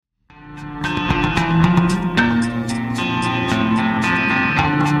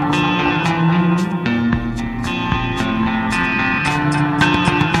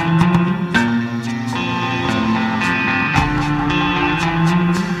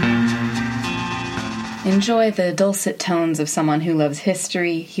enjoy the dulcet tones of someone who loves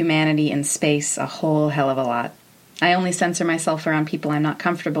history, humanity, and space a whole hell of a lot. I only censor myself around people I'm not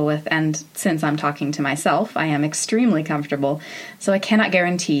comfortable with, and since I'm talking to myself, I am extremely comfortable, so I cannot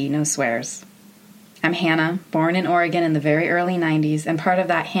guarantee no swears. I'm Hannah, born in Oregon in the very early 90s, and part of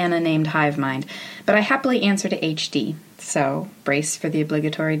that Hannah named hive mind, but I happily answer to HD, so brace for the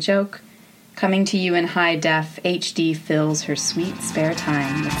obligatory joke. Coming to you in high def, HD fills her sweet spare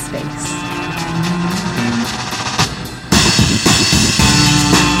time with space.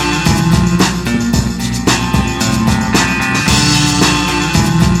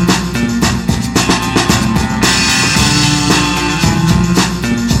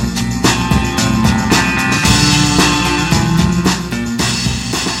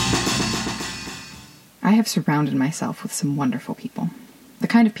 I have surrounded myself with some wonderful people. The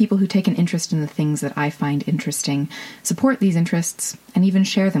kind of people who take an interest in the things that I find interesting, support these interests, and even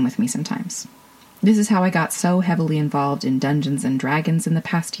share them with me sometimes. This is how I got so heavily involved in Dungeons and Dragons in the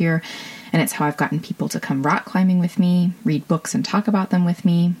past year, and it's how I've gotten people to come rock climbing with me, read books and talk about them with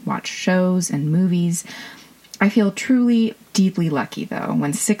me, watch shows and movies. I feel truly, deeply lucky, though,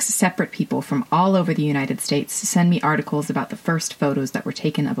 when 6 separate people from all over the United States send me articles about the first photos that were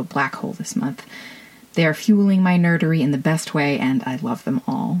taken of a black hole this month. They are fueling my nerdery in the best way, and I love them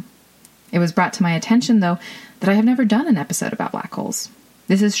all. It was brought to my attention, though, that I have never done an episode about black holes.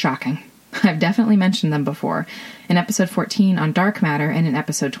 This is shocking. I've definitely mentioned them before, in episode 14 on dark matter and in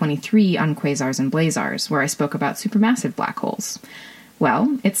episode 23 on quasars and blazars, where I spoke about supermassive black holes.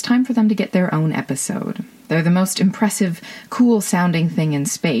 Well, it's time for them to get their own episode. They're the most impressive, cool-sounding thing in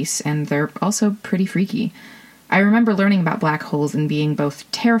space, and they're also pretty freaky. I remember learning about black holes and being both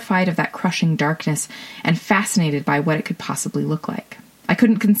terrified of that crushing darkness and fascinated by what it could possibly look like. I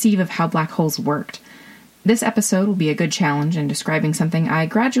couldn't conceive of how black holes worked. This episode will be a good challenge in describing something I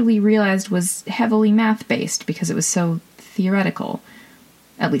gradually realized was heavily math-based because it was so theoretical,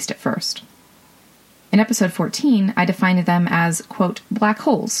 at least at first. In episode 14, I defined them as, quote, black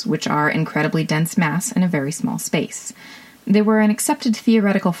holes, which are incredibly dense mass in a very small space. They were an accepted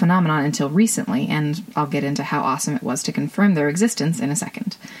theoretical phenomenon until recently, and I'll get into how awesome it was to confirm their existence in a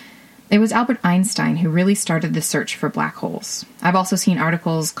second. It was Albert Einstein who really started the search for black holes. I've also seen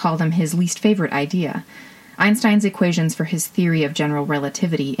articles call them his least favorite idea. Einstein's equations for his theory of general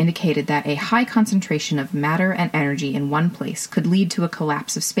relativity indicated that a high concentration of matter and energy in one place could lead to a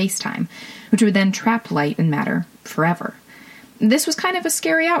collapse of space-time, which would then trap light and matter forever. This was kind of a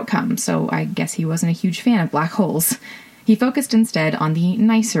scary outcome, so I guess he wasn't a huge fan of black holes. He focused instead on the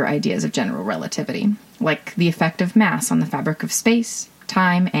nicer ideas of general relativity, like the effect of mass on the fabric of space,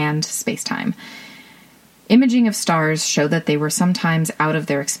 time, and space-time. Imaging of stars showed that they were sometimes out of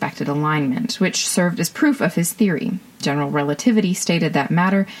their expected alignment, which served as proof of his theory. General relativity stated that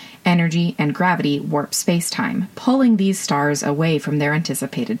matter, energy, and gravity warp space-time, pulling these stars away from their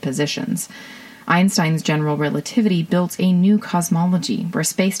anticipated positions. Einstein's general relativity built a new cosmology, where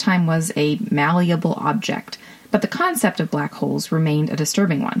space-time was a malleable object, but the concept of black holes remained a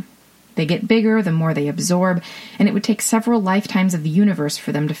disturbing one. They get bigger the more they absorb, and it would take several lifetimes of the universe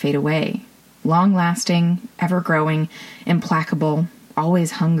for them to fade away. Long-lasting, ever-growing, implacable,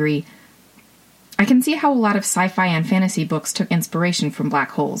 always hungry. I can see how a lot of sci-fi and fantasy books took inspiration from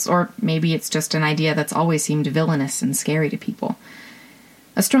black holes, or maybe it's just an idea that's always seemed villainous and scary to people.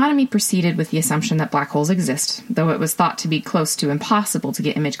 Astronomy proceeded with the assumption that black holes exist, though it was thought to be close to impossible to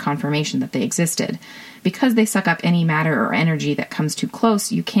get image confirmation that they existed. Because they suck up any matter or energy that comes too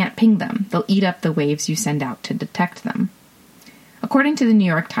close, you can't ping them. They'll eat up the waves you send out to detect them. According to the New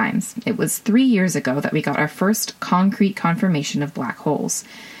York Times, it was 3 years ago that we got our first concrete confirmation of black holes.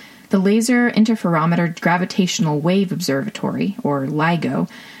 The Laser Interferometer Gravitational Wave Observatory, or LIGO,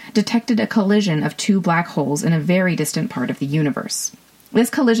 detected a collision of 2 black holes in a very distant part of the universe. This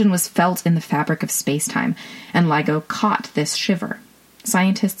collision was felt in the fabric of space-time, and LIGO caught this shiver.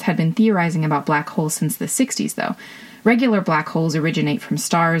 Scientists had been theorizing about black holes since the 60s, though. Regular black holes originate from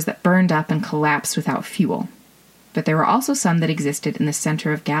stars that burned up and collapsed without fuel. But there were also some that existed in the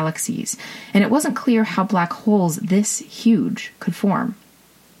center of galaxies, and it wasn't clear how black holes this huge could form.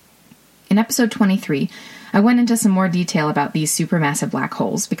 In episode 23, I went into some more detail about these supermassive black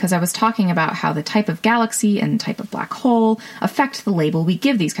holes because I was talking about how the type of galaxy and type of black hole affect the label we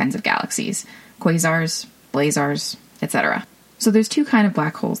give these kinds of galaxies. Quasars, blazars, etc. So there's 2 kinds of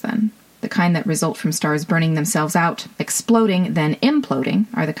black holes then. The kind that result from stars burning themselves out, exploding, then imploding,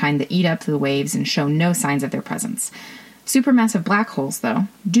 are the kind that eat up the waves and show no signs of their presence. Supermassive black holes, though,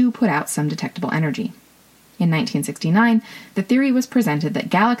 do put out some detectable energy. In 1969, the theory was presented that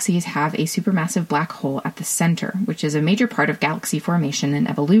galaxies have a supermassive black hole at the center, which is a major part of galaxy formation and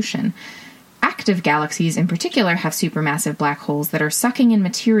evolution. Active galaxies in particular have supermassive black holes that are sucking in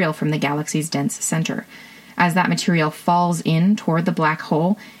material from the galaxy's dense center. As that material falls in toward the black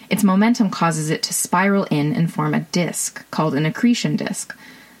hole, its momentum causes it to spiral in and form a disk, called an accretion disk.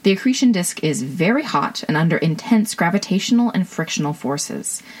 The accretion disk is very hot and under intense gravitational and frictional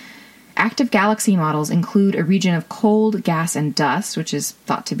forces. Active galaxy models include a region of cold gas and dust, which is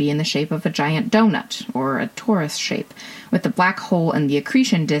thought to be in the shape of a giant donut, or a torus shape, with the black hole and the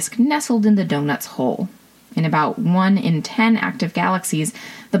accretion disk nestled in the donut's hole. In about 1 in 10 active galaxies,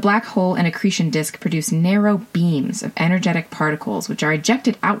 the black hole and accretion disk produce narrow beams of energetic particles which are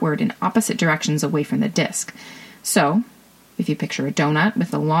ejected outward in opposite directions away from the disk. So, if you picture a donut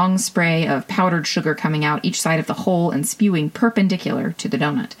with a long spray of powdered sugar coming out each side of the hole and spewing perpendicular to the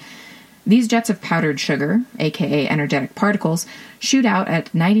donut. These jets of powdered sugar, aka energetic particles, shoot out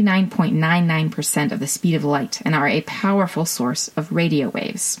at 99.99% of the speed of light and are a powerful source of radio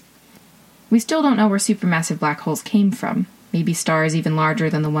waves. We still don't know where supermassive black holes came from, maybe stars even larger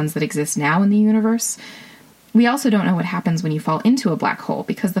than the ones that exist now in the universe. We also don't know what happens when you fall into a black hole,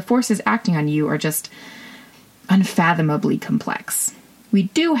 because the forces acting on you are just unfathomably complex. We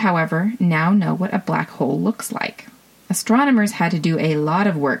do, however, now know what a black hole looks like. Astronomers had to do a lot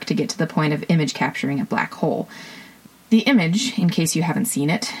of work to get to the point of image capturing a black hole. The image, in case you haven't seen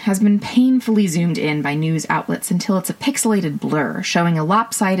it, has been painfully zoomed in by news outlets until it's a pixelated blur, showing a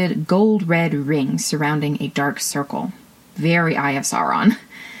lopsided gold-red ring surrounding a dark circle. Very ISR on.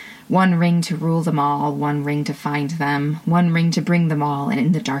 One ring to rule them all, one ring to find them, one ring to bring them all, and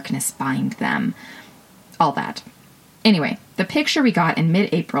in the darkness bind them. All that. Anyway, the picture we got in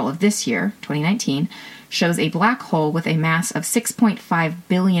mid-April of this year, 2019, shows a black hole with a mass of 6.5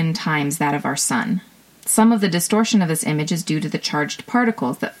 billion times that of our sun. Some of the distortion of this image is due to the charged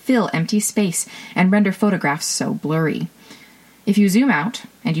particles that fill empty space and render photographs so blurry. If you zoom out,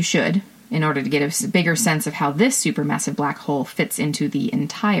 and you should, in order to get a bigger sense of how this supermassive black hole fits into the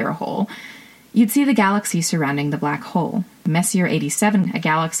entire hole, you'd see the galaxy surrounding the black hole, Messier 87, a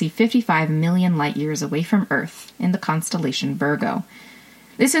galaxy 55 million light-years away from Earth in the constellation Virgo.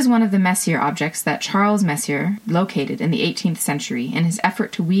 This is one of the Messier objects that Charles Messier located in the 18th century in his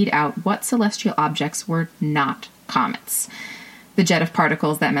effort to weed out what celestial objects were not comets. The jet of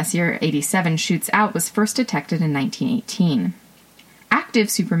particles that Messier 87 shoots out was first detected in 1918. Active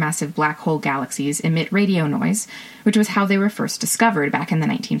supermassive black hole galaxies emit radio noise, which was how they were first discovered back in the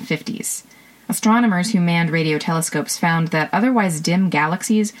 1950s. Astronomers who manned radio telescopes found that otherwise dim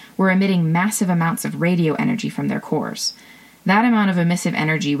galaxies were emitting massive amounts of radio energy from their cores. That amount of emissive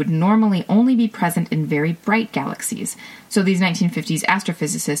energy would normally only be present in very bright galaxies, so these 1950s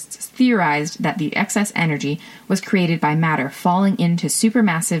astrophysicists theorized that the excess energy was created by matter falling into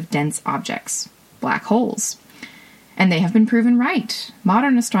supermassive dense objects, black holes. And they have been proven right.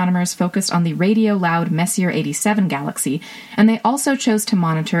 Modern astronomers focused on the radio-loud Messier 87 galaxy, and they also chose to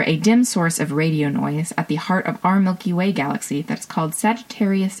monitor a dim source of radio noise at the heart of our Milky Way galaxy that is called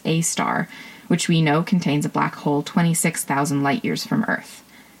Sagittarius A star, which we know contains a black hole 26,000 light-years from Earth.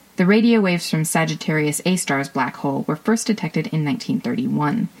 The radio waves from Sagittarius A star's black hole were first detected in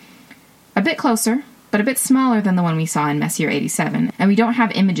 1931. A bit closer, but a bit smaller than the one we saw in Messier 87, and we don't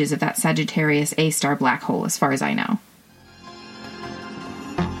have images of that Sagittarius A star black hole as far as I know.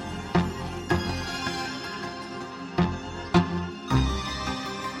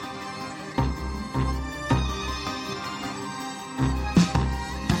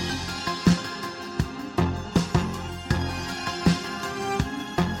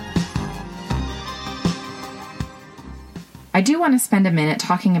 I do want to spend a minute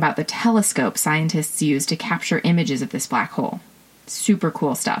talking about the telescope scientists use to capture images of this black hole. Super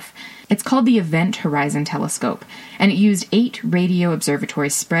cool stuff. It's called the Event Horizon Telescope, and it used 8 radio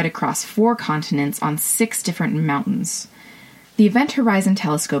observatories spread across 4 continents on 6 different mountains. The Event Horizon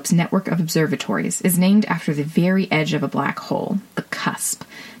Telescope's network of observatories is named after the very edge of a black hole, the cusp,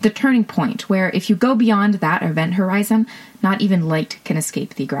 the turning point where if you go beyond that event horizon, not even light can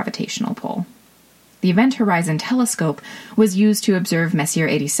escape the gravitational pull. The Event Horizon Telescope was used to observe Messier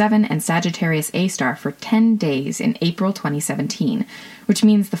 87 and Sagittarius A star for 10 days in April 2017, which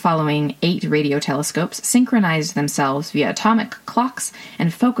means the following 8 radio telescopes synchronized themselves via atomic clocks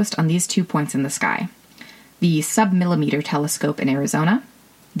and focused on these 2 points in the sky. The Submillimeter Telescope in Arizona,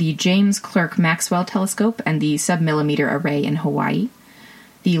 the James Clerk Maxwell Telescope and the Submillimeter Array in Hawaii,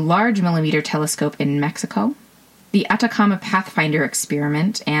 the Large Millimeter Telescope in Mexico, the Atacama Pathfinder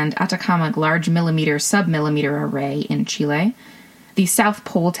Experiment and Atacama Large Millimeter Submillimeter Array in Chile, the South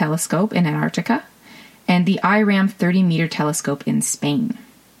Pole Telescope in Antarctica, and the IRAM 30-meter telescope in Spain.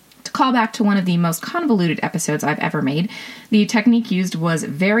 To To call back to one of the most convoluted episodes I've ever made, the technique used was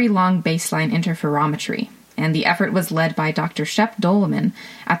very long baseline interferometry, and the effort was led by Dr. Shep Doeleman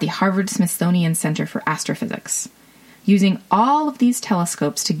at the Harvard-Smithsonian Center for Astrophysics. Using all of these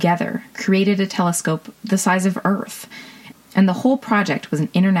telescopes together created a telescope the size of Earth, and the whole project was an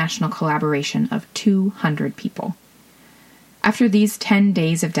international collaboration of 200 people. After these 10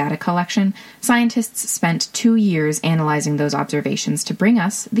 days of data collection, scientists spent 2 years analyzing those observations to bring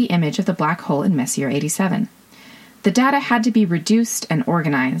us the image of the black hole in Messier 87. The data had to be reduced and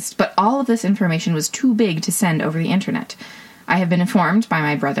organized, but all of this information was too big to send over the internet. I have been informed by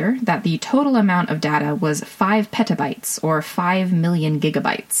my brother that the total amount of data was 5 petabytes, or 5 million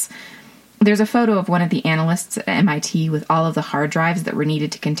gigabytes. There's a photo of one of the analysts at MIT with all of the hard drives that were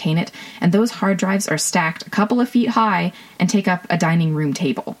needed to contain it, and those hard drives are stacked a couple of feet high and take up a dining room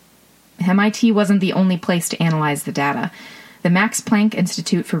table. MIT wasn't the only place to analyze the data. The Max Planck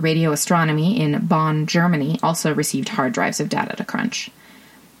Institute for Radio Astronomy in Bonn, Germany, also received hard drives of data to crunch.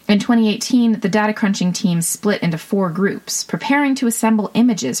 In 2018, the data crunching team split into 4 groups, preparing to assemble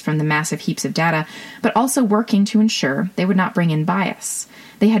images from the massive heaps of data, but also working to ensure they would not bring in bias.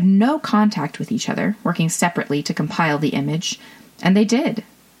 They had no contact with each other, working separately to compile the image, and they did.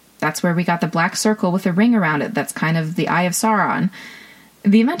 That's where we got the black circle with a ring around it that's kind of the Eye of Sauron.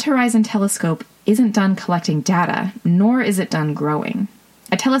 The Event Horizon Telescope isn't done collecting data, nor is it done growing.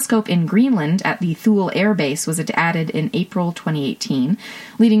 A telescope in Greenland at the Thule Air Base was added in April 2018,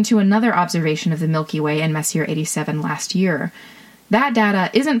 leading to another observation of the Milky Way in Messier 87 last year. That data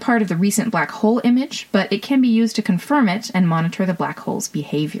isn't part of the recent black hole image, but it can be used to confirm it and monitor the black hole's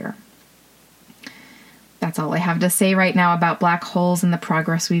behavior. That's all I have to say right now about black holes and the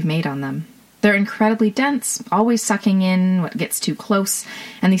progress we've made on them. They're incredibly dense, always sucking in what gets too close,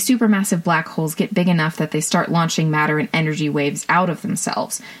 and these supermassive black holes get big enough that they start launching matter and energy waves out of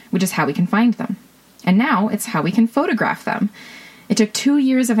themselves, which is how we can find them. And now it's how we can photograph them. It took 2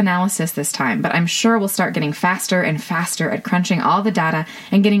 years of analysis this time, but I'm sure we'll start getting faster and faster at crunching all the data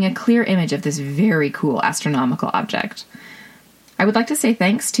and getting a clear image of this very cool astronomical object. I would like to say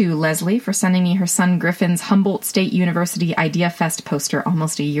thanks to Leslie for sending me her son Griffin's Humboldt State University Idea Fest poster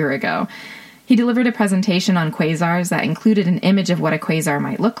almost a year ago. He delivered a presentation on quasars that included an image of what a quasar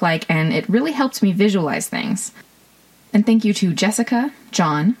might look like, and it really helped me visualize things. And thank you to Jessica,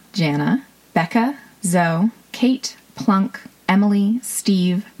 John, Jana, Becca, Zoe, Kate, Plunk, Emily,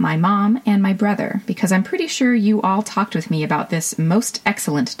 Steve, my mom, and my brother, because I'm pretty sure you all talked with me about this most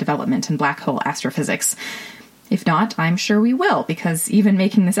excellent development in black hole astrophysics. If not, I'm sure we will, because even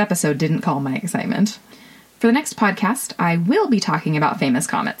making this episode didn't cull my excitement. For the next podcast, I will be talking about famous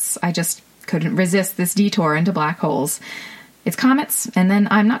comets. I just couldn't resist this detour into black holes. It's comets, and then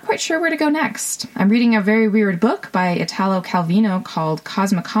I'm not quite sure where to go next. I'm reading a very weird book by Italo Calvino called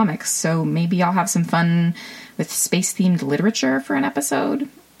Cosmocomics, so maybe I'll have some fun with space-themed literature for an episode.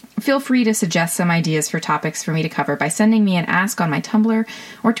 Feel free to suggest some ideas for topics for me to cover by sending me an ask on my Tumblr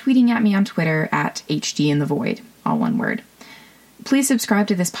or tweeting at me on Twitter at HDintheVoid, all one word. Please subscribe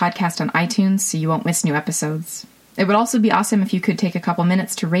to this podcast on iTunes so you won't miss new episodes. It would also be awesome if you could take a couple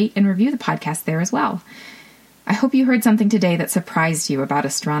minutes to rate and review the podcast there as well. I hope you heard something today that surprised you about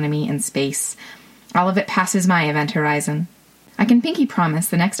astronomy and space. All of it passes my event horizon. I can pinky promise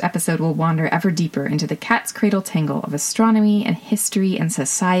the next episode will wander ever deeper into the cat's cradle tangle of astronomy and history and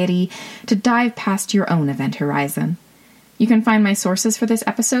society to dive past your own event horizon. You can find my sources for this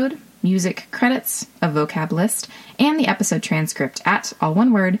episode, music credits, a vocab list, and the episode transcript at, all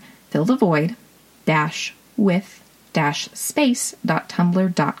one word,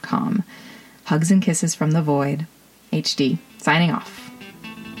 fillthevoid-with-space.tumblr.com. Hugs and kisses from the void. HD, signing off.